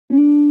Up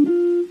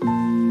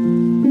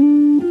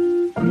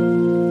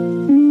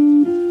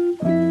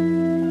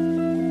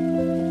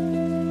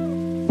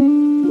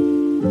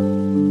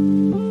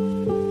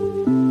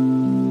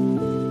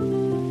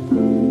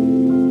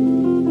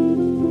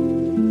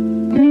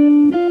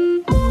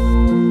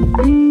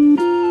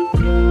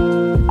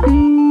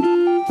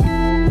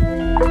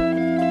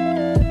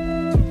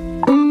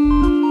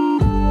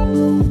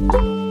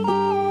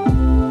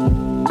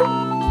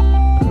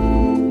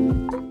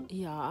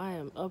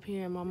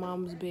here in my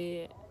mom's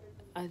bed.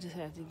 I just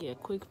have to get a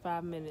quick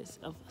 5 minutes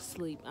of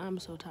sleep. I'm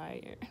so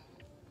tired.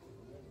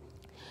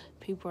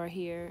 People are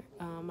here.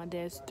 My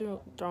dad's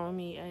throwing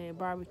me a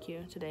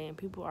barbecue today, and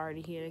people are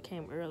already here. They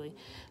came early.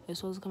 They're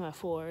supposed to come at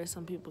 4.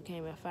 Some people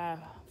came at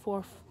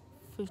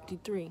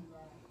 4:53.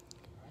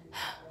 I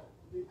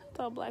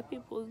thought black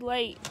people was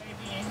late.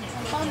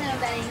 Oh, no,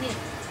 that ain't it.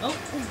 Oh.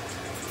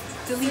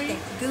 Delete that.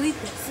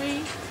 Delete that.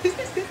 See?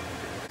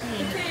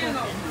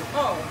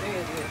 Oh, there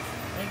it is.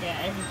 They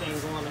got everything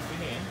going up in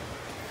here.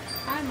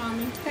 Hi,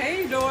 Mommy.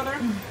 Hey, daughter.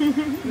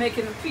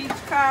 Making a peach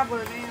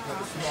cobbler now.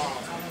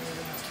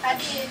 I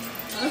did.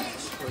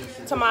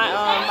 To my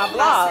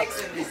vlog.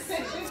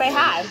 Say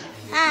hi.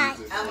 Hi.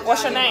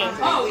 What's your name?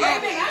 Oh,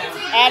 yeah.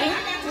 Addie?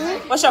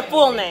 What's your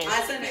full name?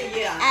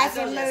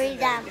 Adler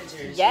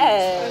Planetarium.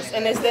 Yes.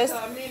 And is this?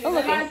 Oh,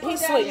 look,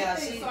 he's asleep.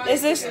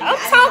 Is this? I'm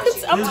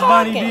This talking.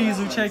 Bonnie D's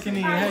who checking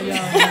in. Hey,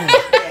 y'all doing?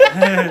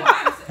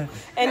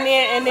 And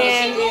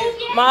then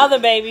my other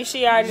baby,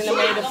 she already done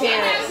made an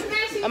appearance.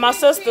 And my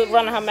sister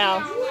running her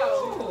mouth.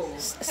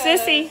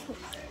 Sissy,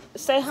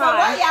 say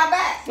hi.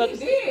 Look.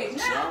 Say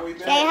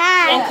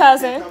hi. And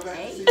cousin.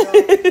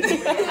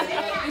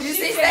 You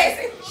see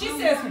Stacy? She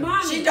says,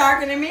 Mommy. She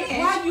darker than me.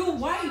 Why you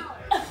white?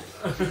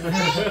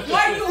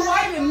 Why you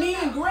white and me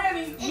and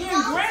Granny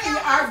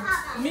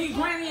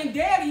and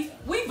Daddy,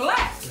 we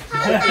black.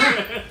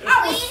 I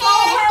was so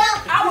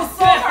hurt. I was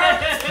hurt.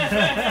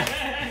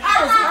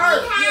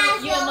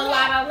 You and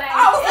Mulatto lady. I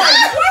was like,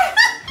 what?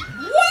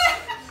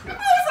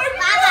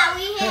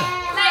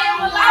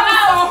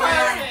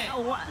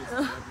 What?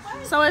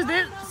 I was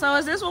like, So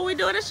is this what we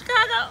doing in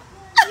Chicago?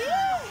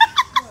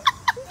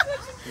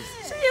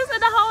 She is in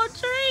the whole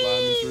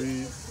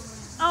tree.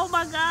 Oh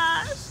my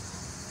gosh.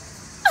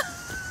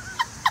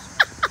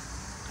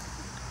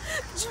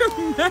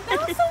 That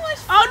was so much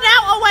fun.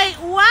 Oh wait,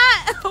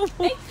 what?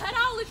 They cut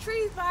all the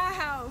trees by our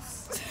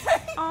house.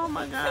 Oh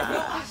my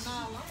gosh.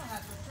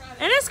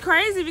 And it's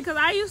crazy because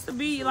I used to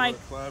be like,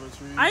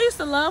 I used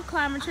to love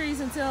climbing trees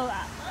until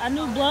I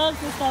knew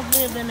bugs and stuff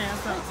lived in there.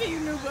 So You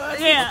knew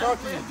bugs. yeah.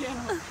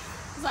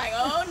 It's like,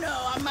 oh no,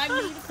 I might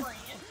need a friend.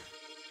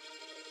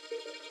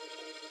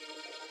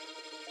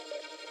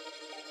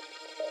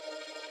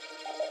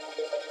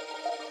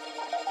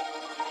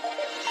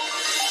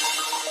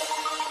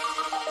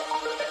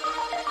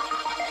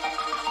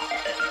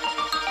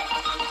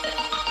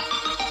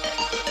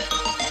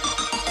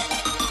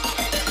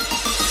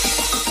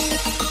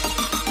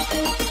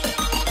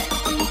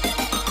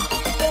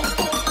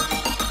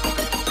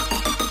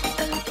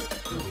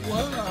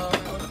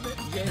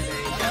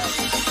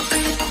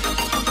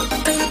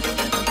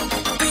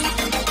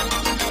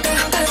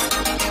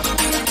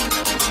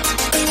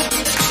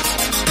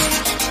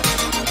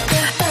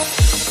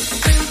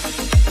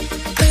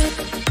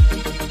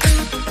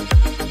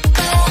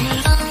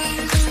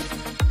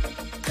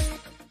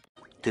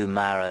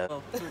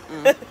 Tomorrow.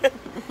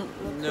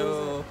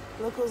 no.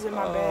 Look who's in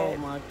my bed.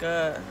 Oh my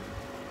God.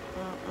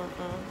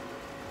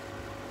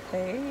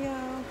 Hey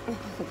y'all.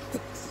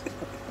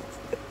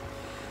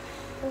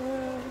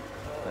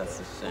 That's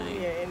a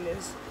shame. Yeah, in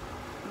this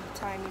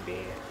tiny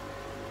bed.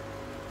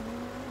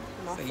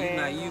 So you're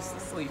not used to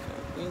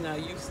sleeping. You're not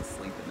used to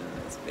sleeping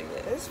in this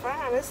bed. It's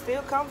fine. It's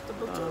still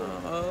comfortable too.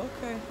 Oh,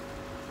 okay.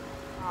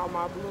 All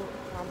my blue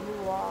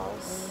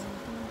walls.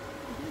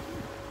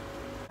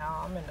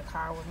 Now I'm in the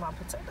car with my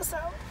potato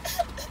salad.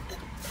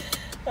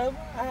 I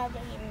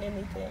haven't eaten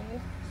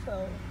anything,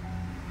 so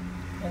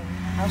and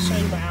I'll show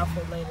you my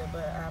outfit later.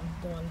 But I'm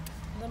doing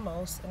the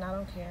most, and I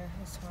don't care.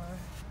 It's fine.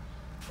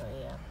 But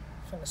yeah,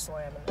 I'm finna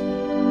slam it.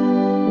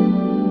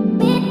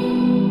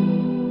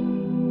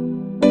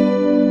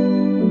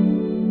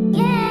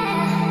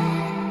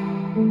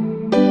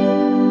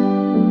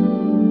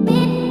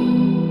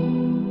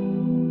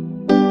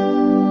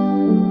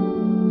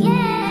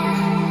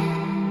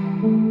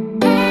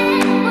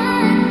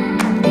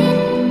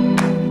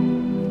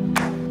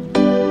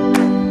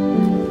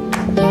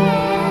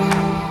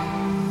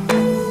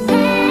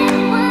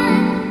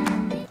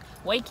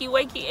 Wakey,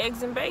 wakey,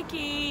 eggs and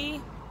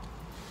bakey.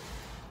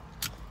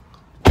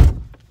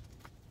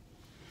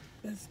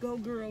 Let's go,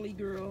 girly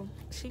girl.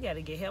 She got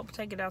to get help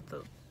take it out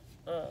the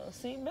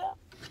seat belt.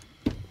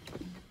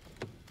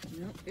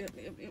 Yep.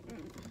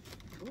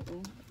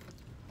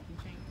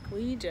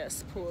 We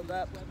just pulled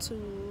up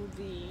to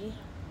the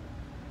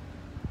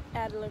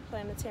Adler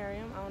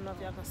Planetarium. I don't know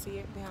if y'all can see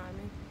it behind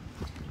me,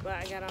 but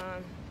I got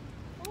on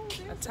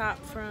a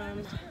top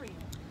from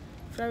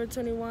Forever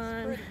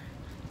 21.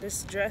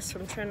 This dress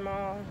from Trend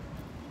Mall,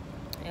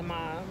 and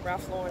my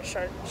Ralph Lauren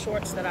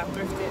shorts that I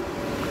thrifted.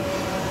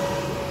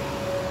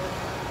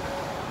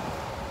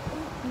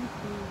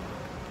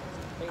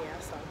 But yeah,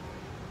 so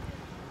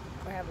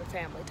we're having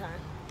family time.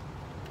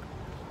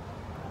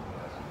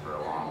 For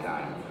a long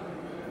time.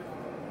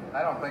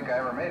 I don't think I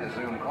ever made a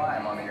Zoom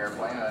climb on the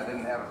airplane, and I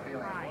didn't have a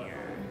feeling.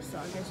 So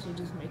I guess you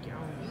just make your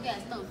own You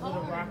guys don't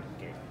little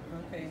rocket.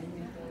 Okay.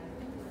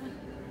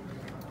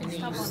 And then you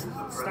stomp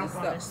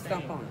on this thing.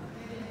 Stomp on it.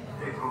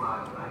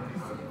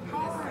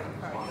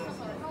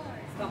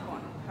 Stomp on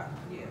it.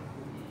 Yeah.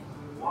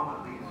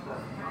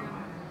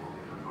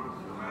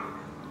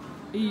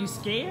 Are you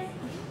scared?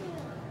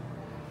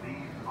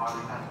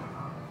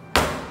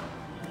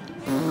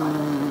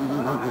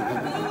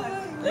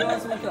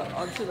 Yours went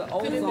to the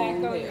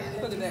ozone layer.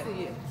 Put it back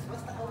here.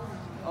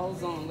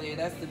 Ozone layer.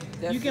 That's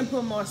you can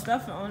put more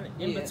stuff on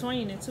in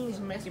between it too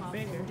to make it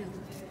bigger.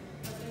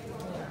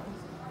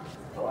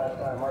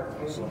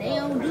 They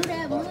don't do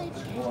that much.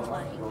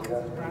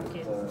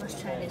 Rocket.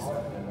 Let's try this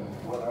one.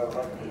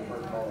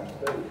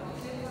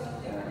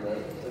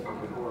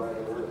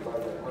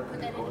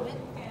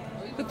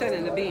 Put that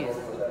in the bin.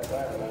 Put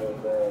that in the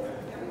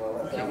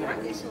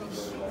bin.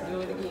 Do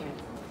it again.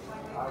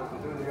 I was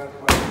doing the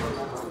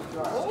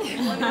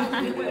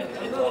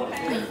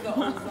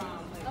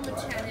I'm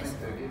gonna try this. To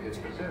give you a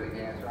specific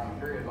answer on a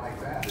period like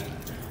that,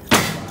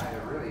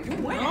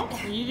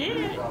 You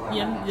did.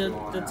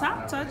 The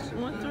top touch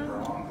went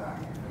through.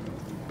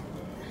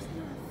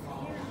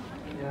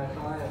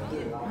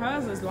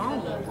 Hers is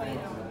longer.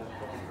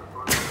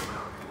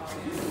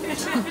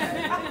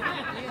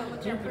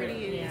 Look how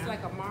pretty it is. It's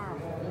like a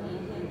marble.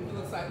 It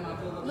looks like my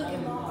bullet. Look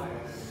at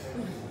Mars.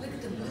 Look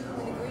at the blue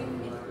and the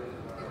green.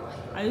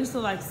 I used to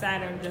like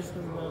Saturn just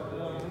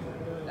because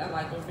I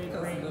like the big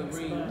rings.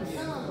 the rings.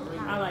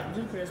 I like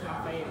Jupiter's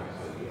my favorite.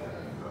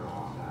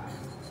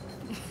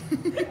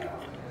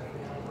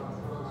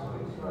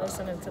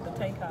 Listening to the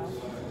takeoff.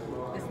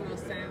 There's no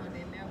sound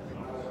in that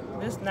one.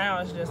 This now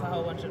is just a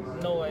whole bunch of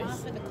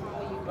noise. I'm gonna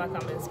call you. Like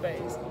I'm in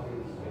space.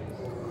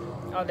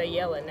 Oh, they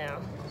yelling now.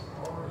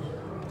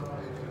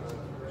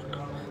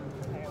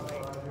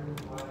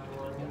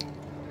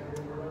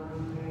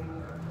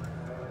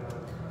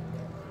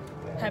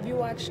 Have you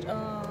watched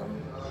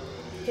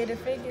Hidden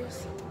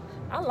Figures?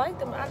 I like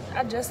them.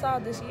 I just saw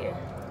it this year.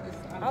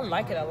 I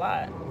like it a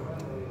lot. I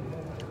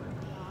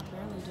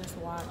barely just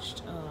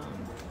watched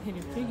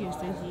Hidden Figures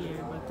this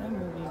year, but that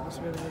movie was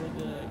really, really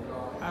good.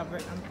 I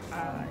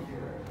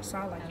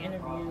saw like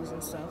interviews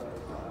and stuff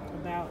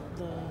about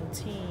the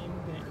team,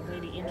 the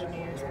lady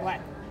engineers,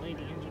 black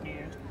lady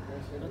engineers.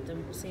 But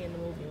them seeing the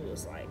movie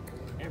was like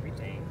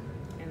everything,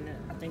 and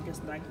I think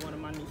it's like one of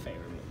my new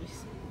favorite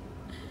movies.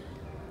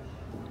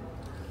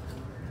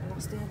 And I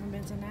still haven't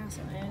been to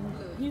NASA and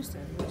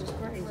Houston, which is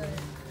crazy.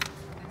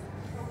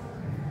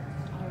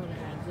 I would have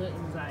had good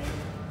anxiety.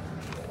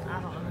 I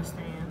don't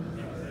understand.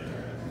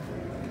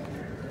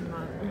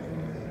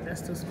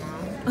 That's too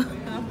small.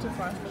 I'm too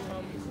far from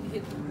home.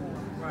 Hit the wall.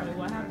 Right.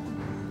 What happened?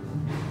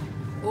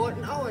 Or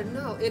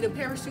no, it'll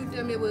parachute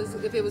them.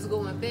 If it was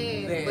going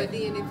bad, but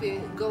then if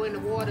it go in the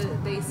water,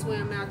 they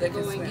swim out to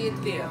go and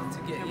get them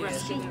and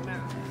rescue them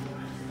out.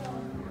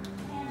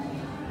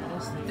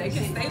 They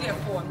can stay there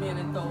for a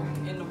minute though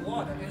in the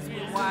water.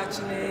 We're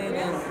watching it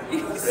and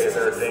people don't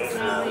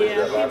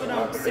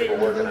sit and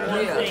do one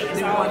thing.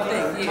 It's all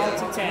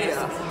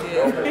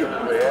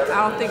multitasking. I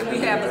don't think we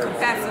have the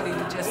capacity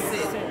to just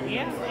sit.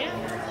 Yeah.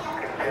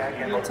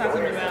 You're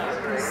talking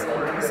about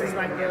this is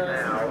like the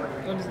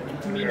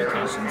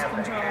communications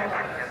control,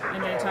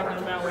 and they're talking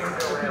about when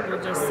people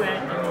just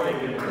sat and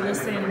like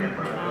listen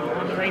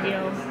on the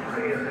radio,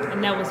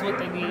 and that was what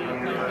they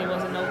did. Like there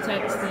wasn't no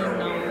texting,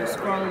 no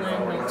scrolling,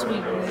 no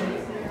tweeting.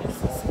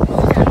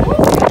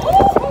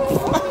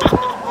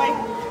 Wait,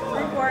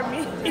 record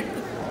me.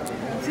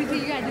 TT,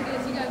 you gotta do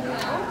this. You gotta do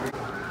that.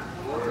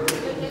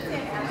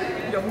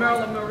 Your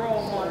Marilyn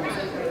Monroe moment.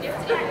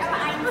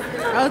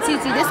 Oh,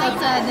 TT, this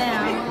upside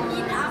down.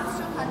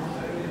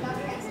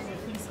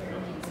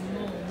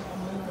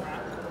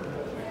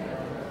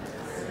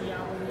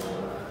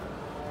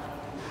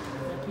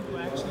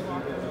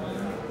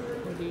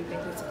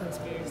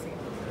 Conspiracy.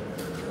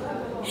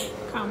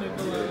 Comment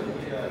below.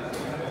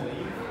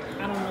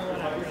 I don't know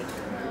what I think.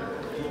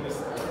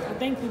 I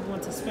think people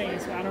went to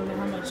space, but I don't know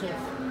how much of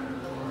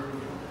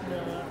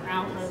the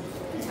out of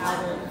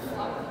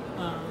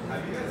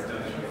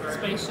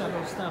space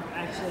shuttle stuff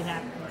actually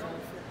happened.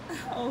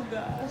 Oh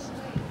gosh.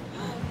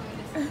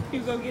 You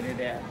go get it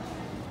there.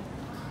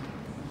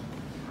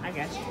 I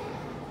got you.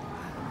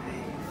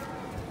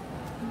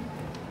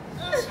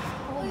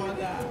 Oh my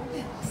God.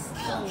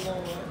 Oh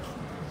Lord.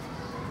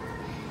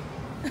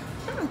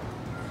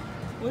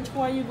 Which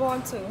one you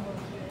going to?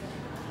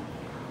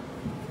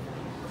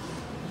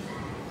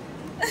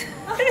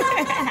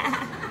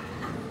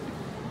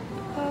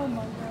 Oh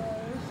my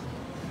gosh.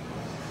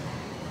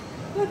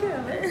 Look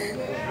at it.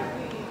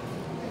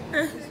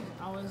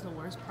 Always the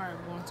worst part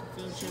of going to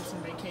field trips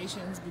and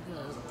vacations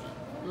because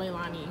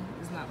Leilani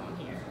is not on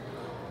here.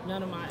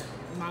 None of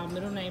my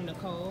middle name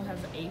Nicole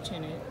has an H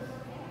in it.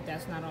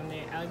 that's not on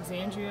there.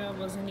 Alexandria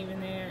wasn't even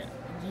there.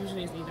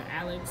 Usually it's either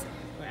Alex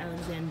or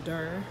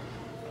Alexander.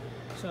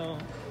 So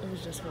it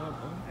was just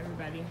horrible.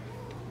 Everybody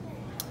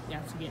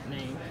got to get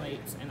name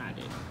plates, and I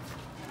didn't.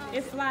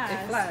 It flies.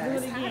 It flies. Do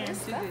it again.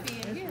 It's real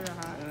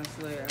hot. That's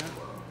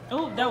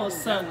Oh, that was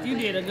sucked. You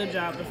did a good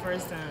job the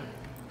first time.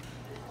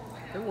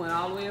 It went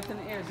all the way up in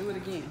the air. Do it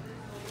again.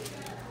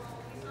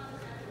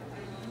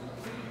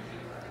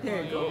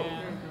 There you go.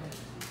 Yeah.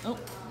 Oh.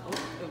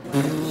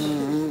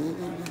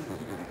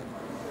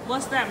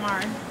 What's that,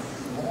 Mari?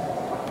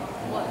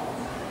 What?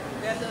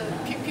 That's a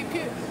pew pew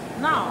pew.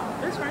 No,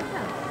 this right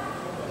here.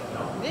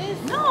 This?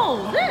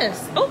 No,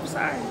 this. Oops,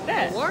 sorry.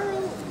 That.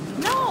 World?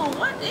 No,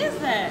 what is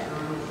that?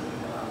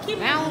 Keep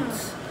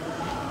Mounts.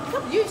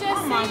 You just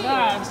Oh my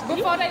gosh.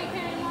 Before they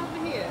came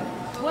over here.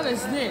 What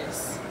is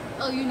this?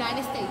 Oh,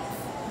 United States.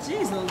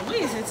 Jeez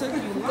Louise, it took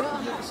you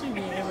long. She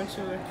being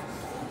immature.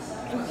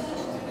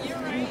 You're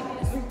right.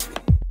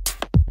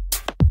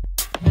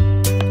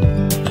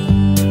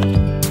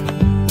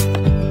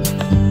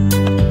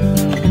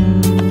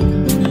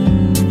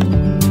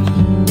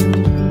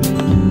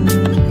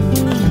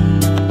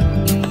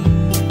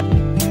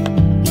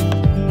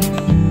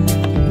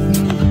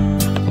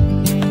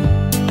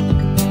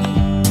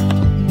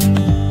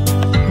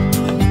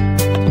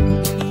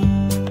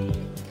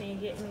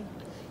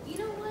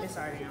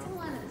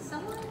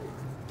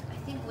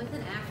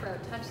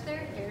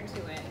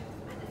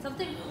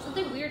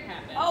 Something weird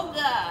happened. Oh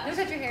god. You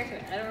touch your hair to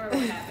it. I don't remember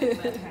what happened,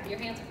 but your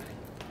hands are fine.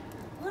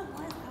 What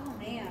was? Oh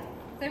man.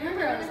 I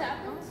remember I was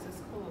This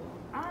is cool.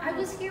 I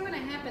was here when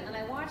it happened and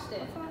I watched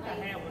it. I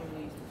had one of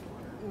these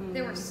before.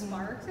 There were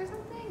sparks or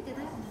something. Did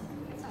that?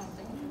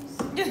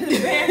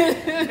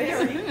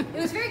 It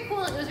was very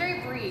cool. It was very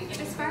brief. It's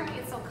just sparky.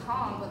 It's so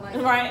calm, but like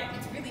right.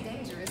 It's really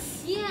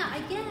dangerous. Yeah, I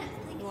get it.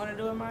 You want to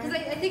do it, Mari? Because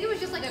I think it was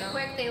just like a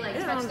quick. They like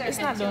touched their it's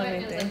head not to doing it.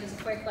 And it was anything. like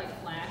this quick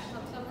like flash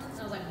of someone. And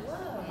I was like, whoa.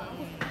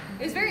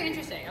 It was very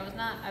interesting. I was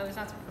not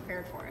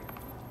prepared for it.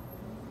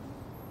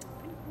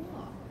 Pretty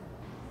cool.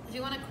 If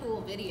you want a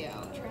cool video,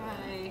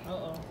 try.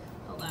 Uh-oh.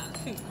 Hold on.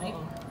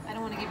 I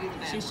don't want to give you the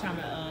bad. She's trying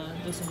to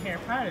do some Harry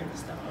Potter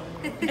stuff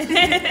over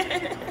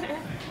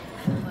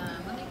Hold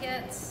on. Let me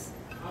get.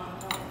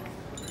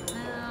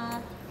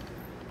 No.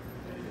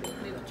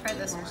 We will try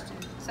this one.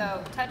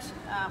 So touch,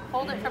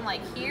 hold it from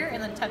like here,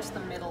 and then touch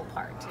the middle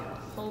part too.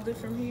 Hold it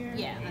from here?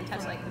 Yeah, and then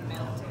touch like the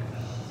middle too.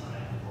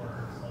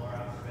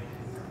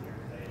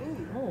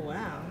 Ooh. Oh,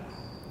 wow.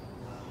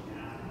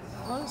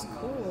 Oh, that's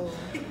cool.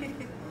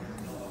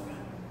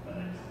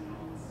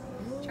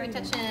 Try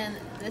touching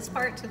this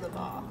part to the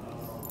ball.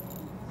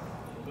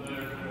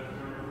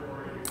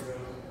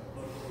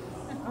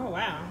 Oh,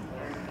 wow.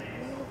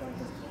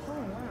 Oh,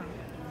 wow.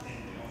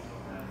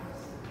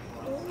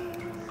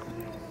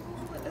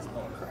 It's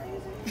going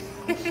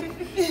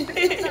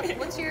crazy.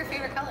 What's your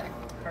favorite color?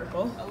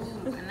 Purple. Oh,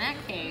 in that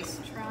case,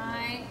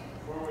 try.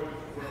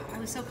 I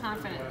was so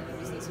confident that it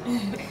was this one.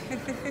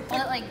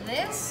 Hold it like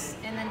this,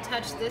 and then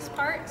touch this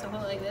part. So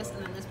hold it like this,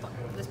 and then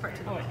this part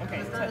to the Oh, ball.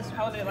 okay.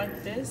 Hold it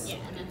like this? Yeah,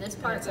 and then this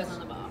part goes on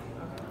the ball.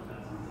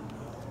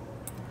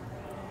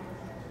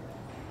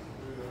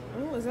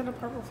 Oh, is that a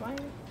purple flame?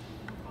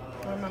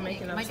 Or am I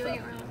making up Am I stuff? doing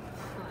it wrong?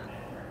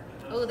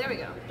 Oh, there we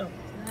go. Oh.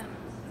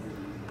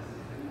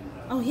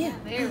 Oh, yeah.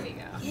 There we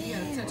go. You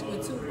gotta touch it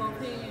with both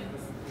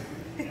hands.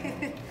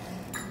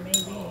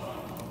 Maybe.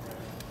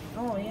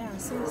 Oh, yeah. I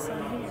see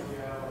some here.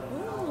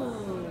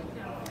 Ooh.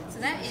 So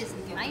that is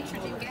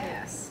nitrogen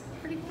gas.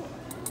 Pretty cool.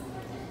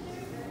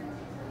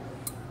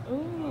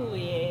 Ooh,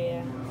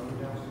 yeah.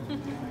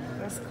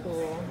 That's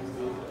cool.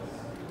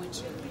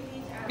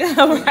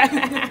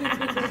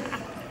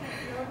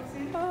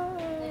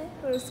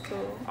 That's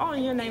cool. Oh,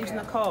 and your name's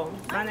Nicole.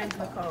 My name's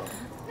Nicole.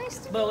 Nice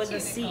to But meet with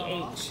you,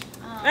 a CH.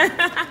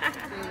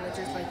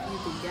 Just like you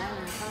could gather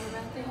and talk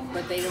about things,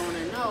 but they don't want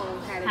to know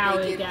How how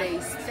it did they got- get they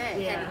stacked.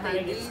 yeah, how how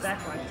did they get these-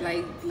 stacked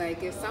like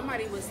like if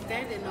somebody was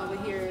standing over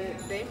here,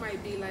 they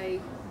might be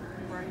like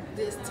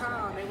this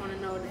tall. They want to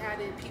know how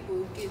did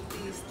people get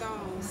these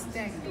stones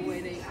stacked the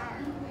way they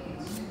are.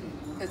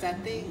 Because I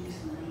think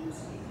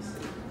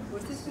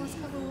was this one's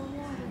covered with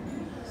water?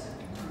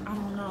 I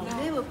don't know.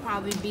 They would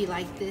probably be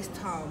like this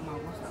tall,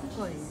 Mama. Stop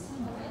playing.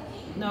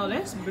 No,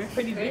 that's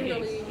pretty big.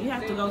 You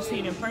have to go see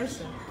it in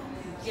person.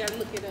 You gotta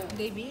look it up.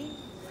 They big?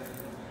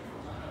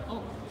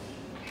 Oh.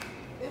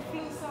 It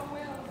feels so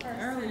well.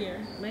 Earlier.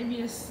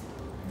 Maybe it's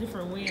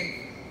different wind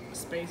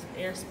space,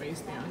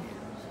 airspace down here.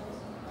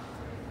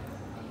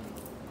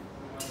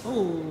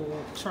 Oh,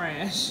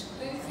 trash.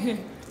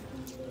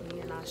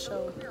 You're not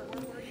sure. Look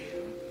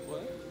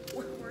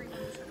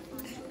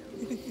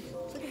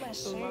at my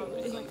shirt.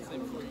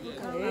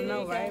 I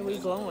know, right? We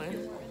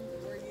glowing.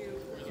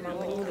 My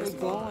mood is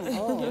glowing.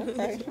 Oh,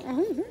 okay.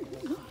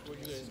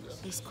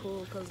 It's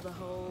cool because the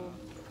whole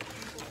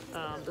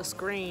the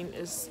screen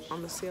is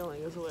on the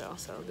ceiling as well,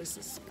 so this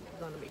is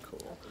gonna be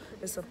cool.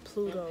 It's a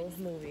Pluto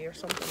movie or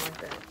something like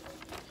that.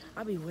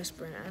 I'll be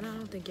whispering, and I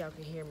don't think y'all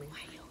can hear me. Why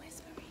are you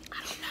whispering?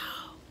 I don't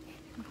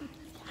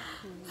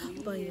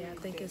know. But yeah, I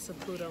think it's a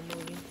Pluto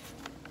movie.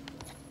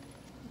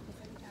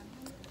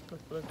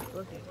 Look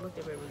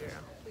at baby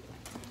girl.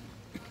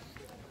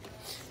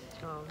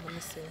 Oh, let me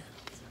see.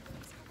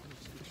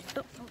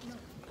 Oh, no.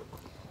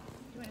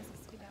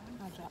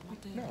 I dropped my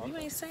thing. You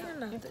ain't saying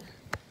nothing.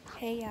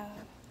 Hey, y'all.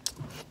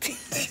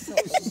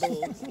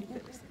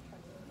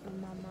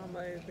 My mama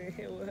is in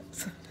here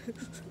with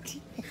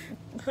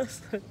her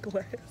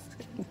sunglasses.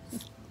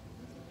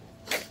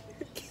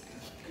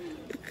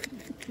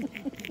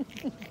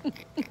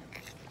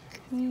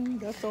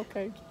 That's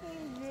okay.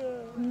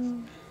 Oh,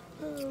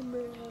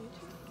 man.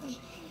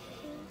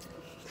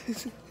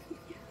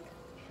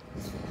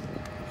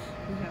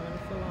 We're having a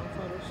full-on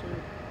photo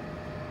shoot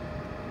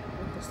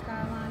with the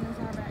skyline as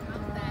our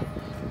backdrop.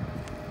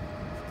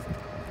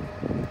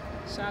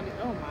 Shawty,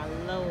 oh my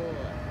lord.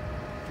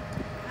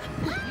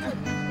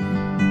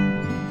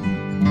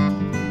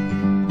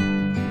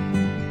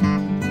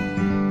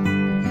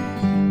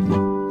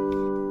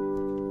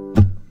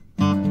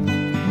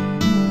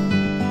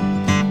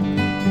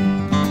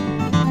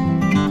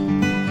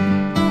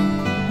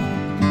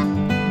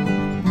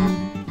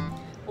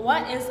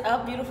 What is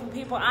up, beautiful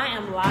people? I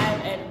am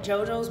live at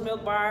Jojo's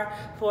Milk Bar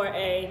for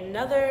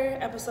another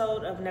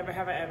episode of Never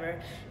Have I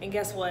Ever. And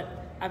guess what?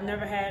 I've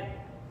never had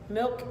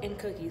milk and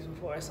cookies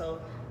before,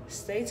 so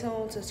stay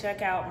tuned to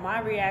check out my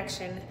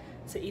reaction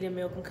to eating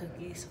milk and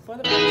cookies for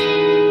the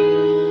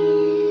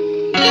first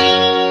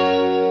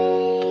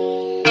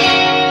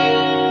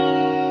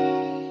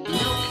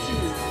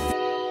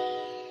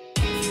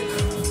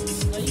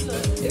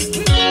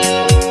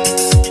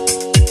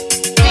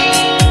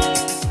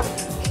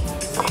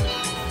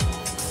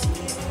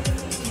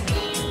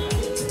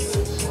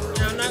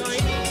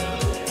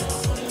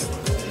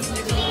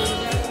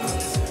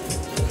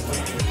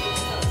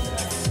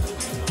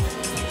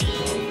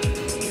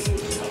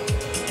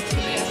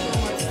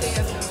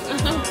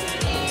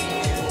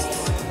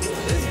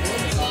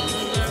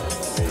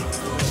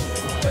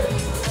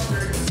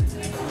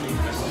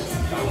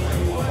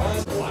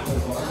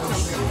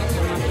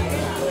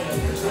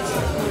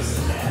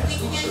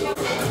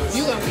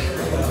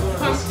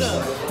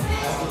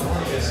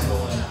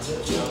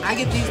I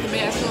get these to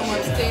bath so much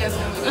upstairs.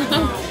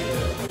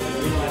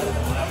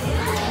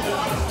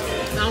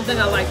 I don't think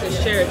I like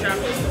this cherry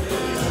chocolate.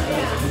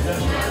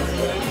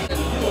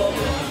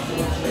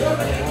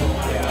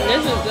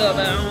 This is good,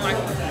 but I don't like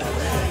it.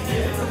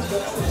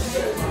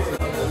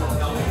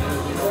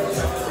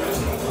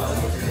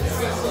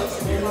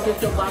 Get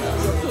your box of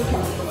your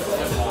cookies.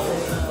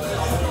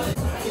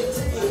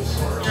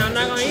 I'm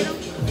not gonna eat them.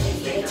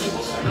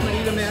 I'm gonna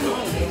eat them at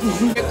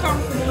home. They're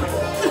comfortable.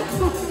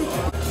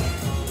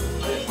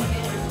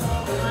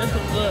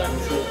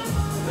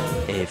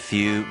 A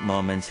few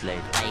moments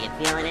later. Are you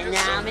feeling it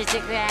now, Mr.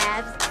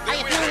 Krabs? Are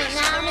you feeling it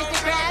now, Mr.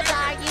 Krabs?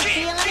 Are you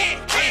feeling it?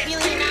 Are you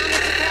feeling it now,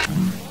 Mr. Krabs?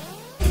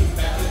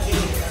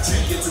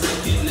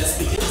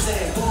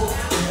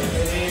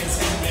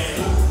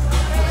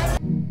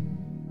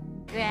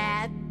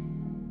 Crab.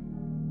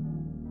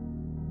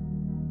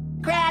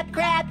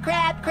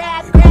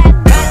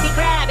 Krusty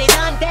Krab is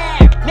unfair.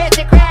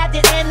 Mr. Krabs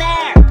is in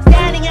there,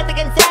 standing at the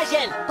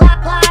concession,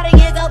 plotting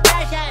his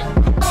oppression.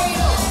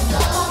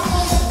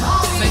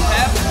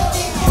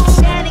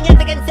 Standing at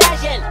the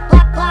concession,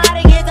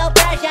 plotting his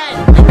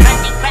oppression. The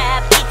Krusty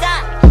Krab pizza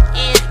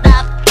is the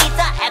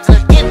pizza,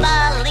 absolutely.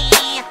 Krusty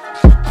Krab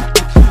pizza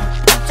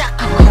is the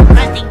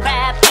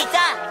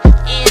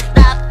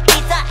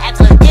pizza,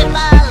 absolutely.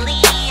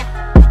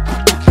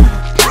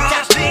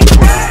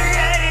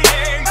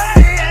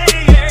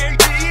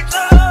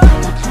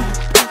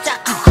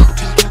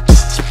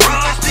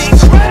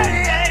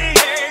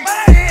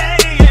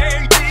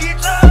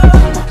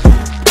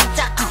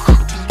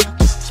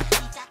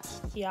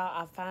 Y'all,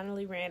 I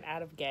finally ran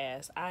out of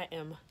gas. I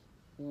am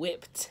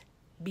whipped,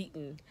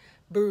 beaten,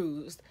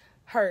 bruised,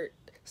 hurt,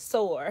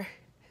 sore,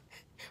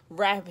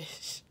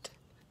 ravished.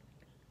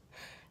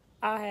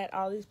 I had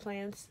all these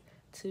plans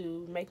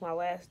to make my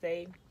last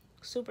day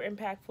super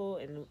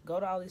impactful and go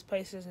to all these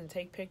places and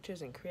take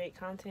pictures and create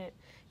content.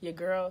 Your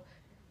girl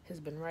has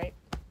been right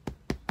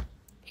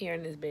here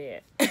in this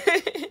bed.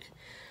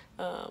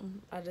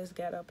 I just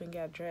got up and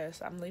got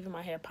dressed. I'm leaving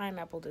my hair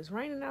pineappled. It's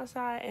raining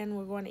outside and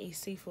we're going to eat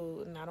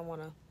seafood and I don't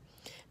want to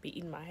be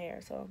eating my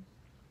hair. So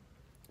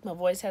my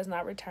voice has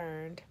not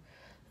returned.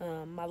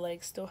 My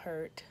legs still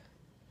hurt.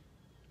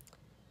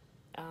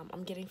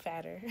 I'm getting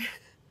fatter,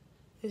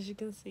 as you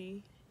can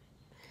see,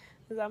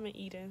 because I've been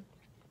eating.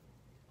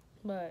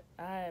 But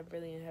I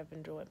really have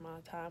enjoyed my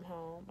time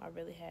home. I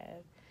really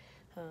have.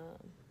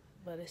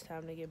 But it's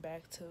time to get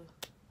back to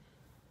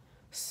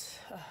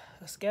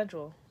a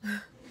schedule.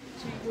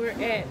 We're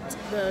at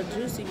the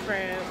Juicy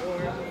Crab, or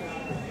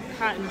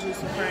Hot and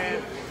Juicy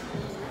Crab.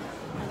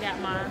 I got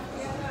my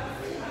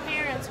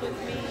parents with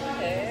me.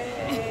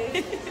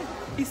 Hey.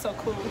 He's so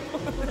cool.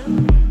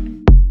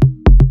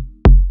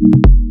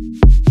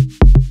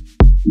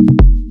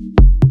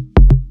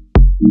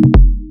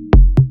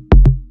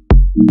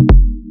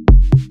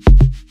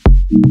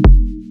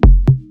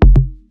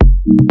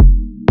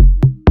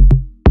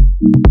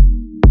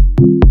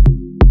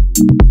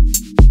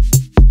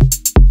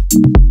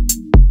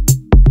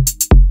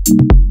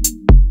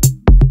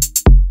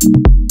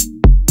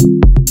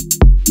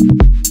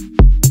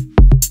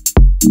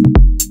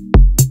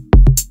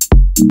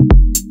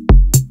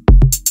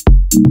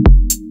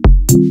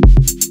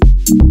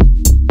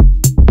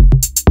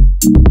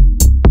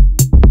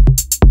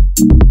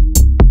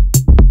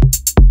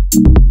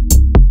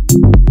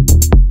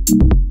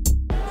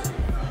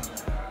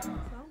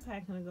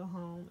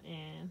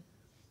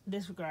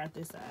 not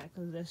this side,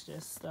 because that's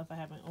just stuff I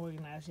haven't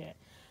organized yet.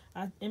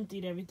 I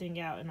emptied everything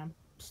out, and I'm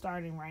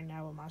starting right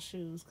now with my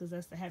shoes, because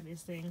that's the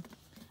heaviest thing.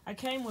 I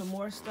came with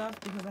more stuff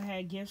because I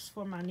had gifts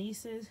for my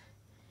nieces,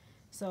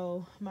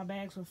 so my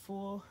bags were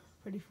full,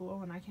 pretty full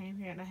when I came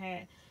here, and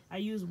I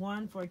used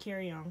one for a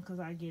carry-on because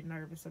I get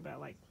nervous about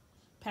like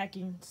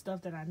packing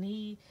stuff that I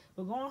need.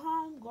 But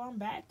going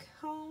back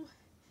home,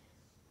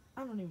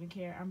 I don't even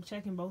care. I'm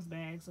checking both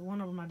bags.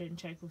 One of them I didn't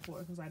check before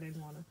because I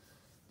didn't want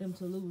them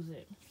to lose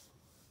it.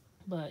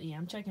 But yeah,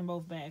 I'm checking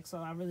both bags, so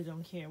I really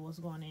don't care what's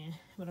going in.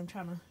 But I'm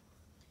trying to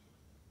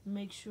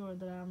make sure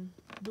that I'm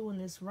doing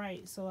this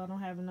right, so I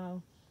don't have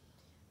no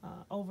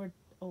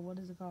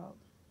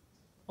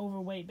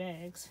overweight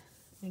bags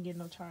and get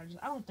no charges.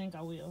 I don't think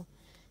I will,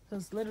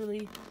 because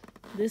literally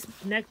this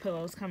neck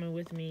pillow is coming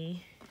with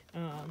me,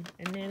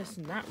 and then it's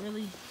not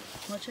really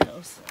much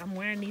else. I'm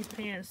wearing these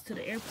pants to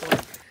the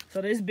airport,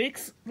 so this big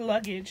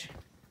luggage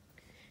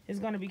is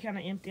going to be kind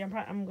of empty.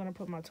 I'm going to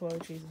put my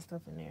toiletries and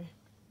stuff in there,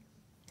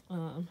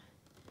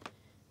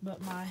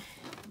 but my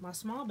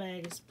small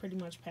bag is pretty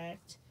much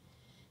packed,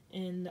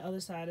 and the other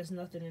side is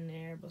nothing in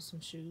there but some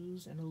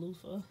shoes and a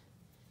loofah.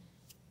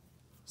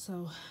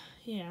 So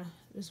yeah,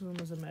 this room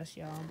is a mess,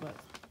 y'all, but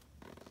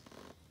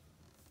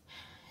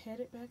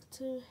headed back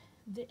to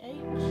the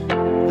H.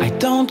 I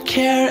don't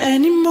care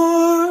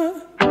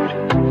anymore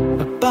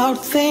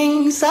about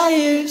things I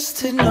used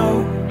to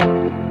know.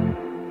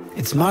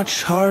 It's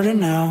much harder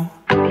now.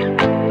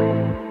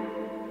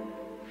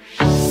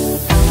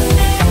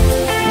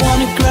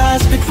 Wanna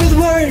grasp it with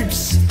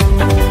words,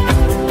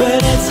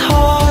 but it's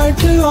hard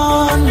to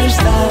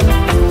understand.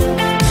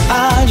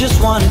 I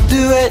just wanna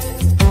do it,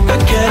 but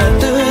can I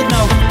do it